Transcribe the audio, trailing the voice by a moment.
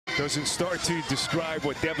Doesn't start to describe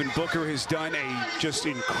what Devin Booker has done. A just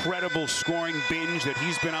incredible scoring binge that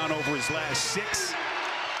he's been on over his last 6.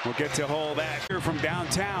 We'll get to all that here from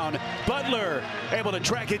downtown. Butler able to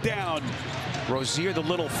track it down. Rozier, the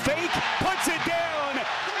little fake, puts it down,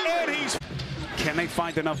 and he's... Can they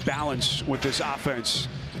find enough balance with this offense?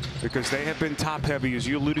 Because they have been top heavy, as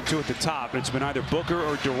you alluded to at the top. It's been either Booker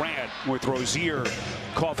or Durant, with Rozier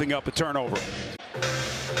coughing up a turnover.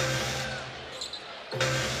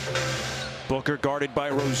 Booker guarded by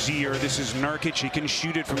Rozier. This is Nurkic. He can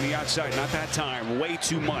shoot it from the outside. Not that time. Way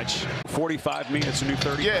too much. 45 minutes, a new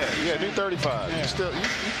 35. Yeah, new 35. Yeah.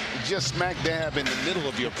 You just smack dab in the middle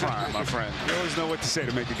of your prime, my friend. You always know what to say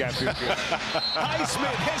to make the guy feel good.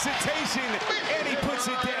 Highsmith, hesitation, and he puts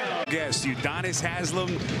it down. Guest Udonis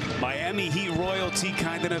Haslem, Miami Heat royalty,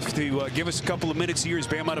 kind enough to give us a couple of minutes here as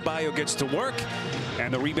Bam Adebayo gets to work.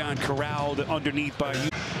 And the rebound corralled underneath by you.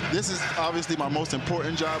 This is obviously my most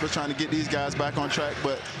important job, is trying to get these guys back on track.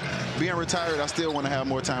 But being retired, I still want to have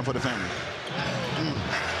more time for the family.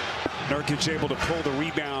 Nurkic able to pull the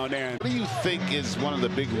rebound. And what do you think is one of the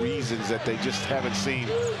big reasons that they just haven't seen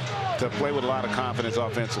to play with a lot of confidence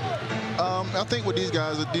offensively? I think what these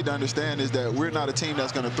guys need to understand is that we're not a team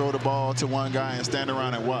that's going to throw the ball to one guy and stand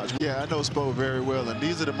around and watch. Yeah, I know Spo very well, and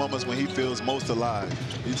these are the moments when he feels most alive.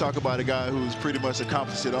 You talk about a guy who's pretty much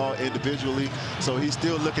accomplished it all individually, so he's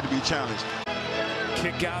still looking to be challenged.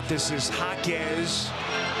 Kick out, this is Jaquez,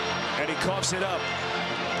 and he coughs it up.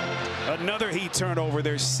 Another Heat turnover,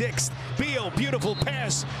 their 6th. Beal, beautiful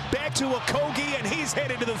pass, back to Okogie, and he's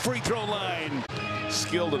headed to the free throw line.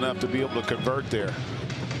 Skilled enough to be able to convert there.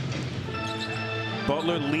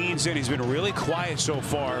 Butler leans in. He's been really quiet so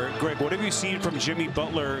far. Greg, what have you seen from Jimmy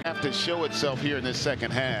Butler? Have to show itself here in this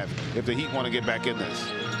second half if the Heat want to get back in this.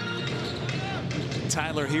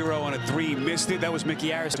 Tyler Hero on a 3, missed it. That was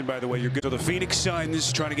Mickey Harrison, by the way. You're good. So the Phoenix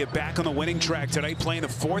Suns trying to get back on the winning track tonight, playing the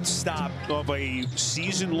 4th stop of a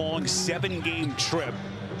season-long 7-game trip.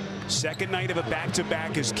 Second night of a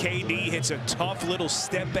back-to-back as KD hits a tough little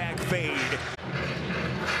step-back fade.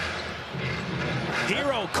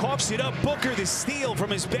 Hero coughs it up. Booker the steal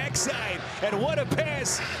from his backside. And what a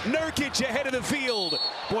pass. Nurkic ahead of the field.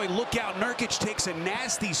 Boy, look out. Nurkic takes a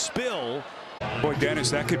nasty spill. Boy,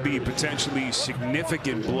 Dennis, that could be a potentially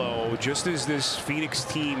significant blow. Just as this Phoenix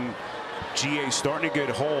team, GA, starting to get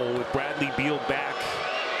whole with Bradley Beal back.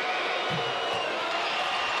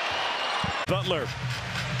 Butler.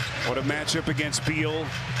 What a matchup against Beal.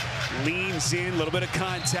 Leans in, a little bit of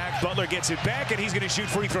contact. Butler gets it back, and he's going to shoot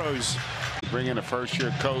free throws. Bring in a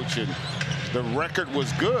first-year coach, and the record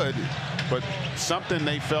was good, but something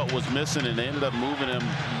they felt was missing, and they ended up moving him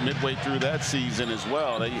midway through that season as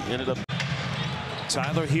well. They ended up...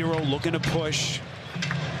 Tyler Hero looking to push.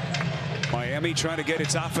 Miami trying to get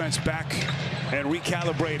its offense back and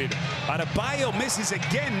recalibrated. Adebayo misses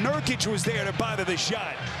again. Nurkic was there to bother the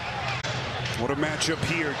shot. What a matchup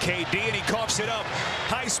here. KD, and he coughs it up.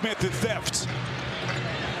 Highsmith the theft.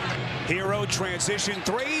 Hero transition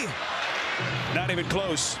 3. Not even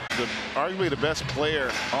close. Arguably the best player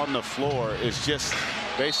on the floor is just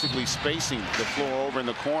basically spacing the floor over in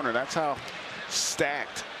the corner. That's how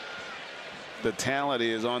stacked the talent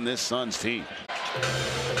is on this Suns team.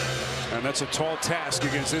 And that's a tall task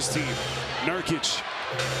against this team. Nurkic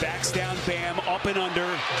backs down Bam, up and under.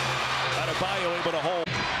 Adebayo able to hold.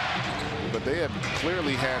 But they have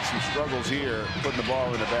clearly had some struggles here putting the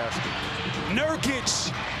ball in the basket.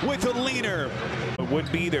 Nurkic with a leaner. It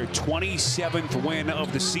would be their 27th win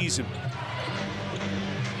of the season.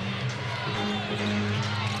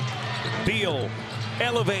 Beal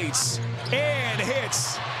elevates and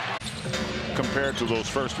hits. Compared to those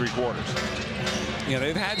first 3 quarters. Yeah,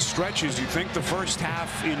 they've had stretches. You think the first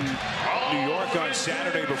half in New York on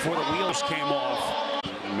Saturday before the wheels came off.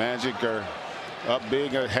 Magic are up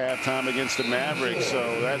big at halftime against the Mavericks,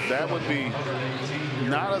 so that would be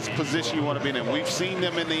not a position you want to be in. We've seen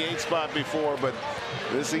them in the 8th spot before, but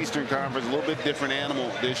this Eastern Conference a little bit different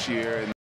animal this year.